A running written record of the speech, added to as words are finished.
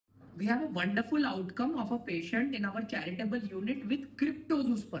we have a wonderful outcome of a patient in our charitable unit with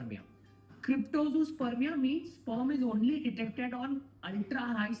cryptozoospermia. Cryptozoospermia means sperm is only detected on ultra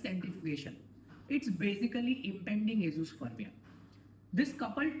high centrifugation. It's basically impending azoospermia. This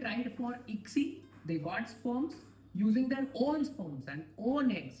couple tried for ICSI. They got sperms using their own sperms and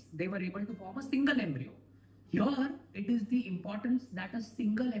own eggs. They were able to form a single embryo. Here, it is the importance that a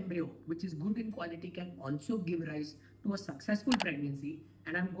single embryo, which is good in quality, can also give rise to a successful pregnancy.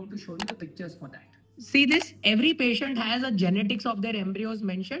 And I'm going to show you the pictures for that. See this, every patient has a genetics of their embryos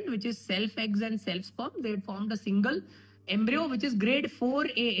mentioned, which is self eggs and self sperm. They formed a single embryo, which is grade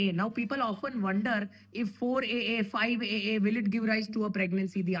 4AA. Now people often wonder if 4AA, 5AA, will it give rise to a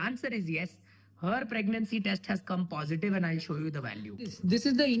pregnancy? The answer is yes. Her pregnancy test has come positive and I'll show you the value. This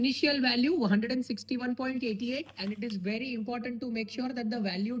is the initial value 161.88 and it is very important to make sure that the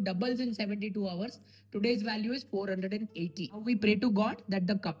value doubles in 72 hours. Today's value is 480. Now we pray to God that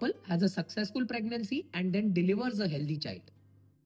the couple has a successful pregnancy and then delivers a healthy child.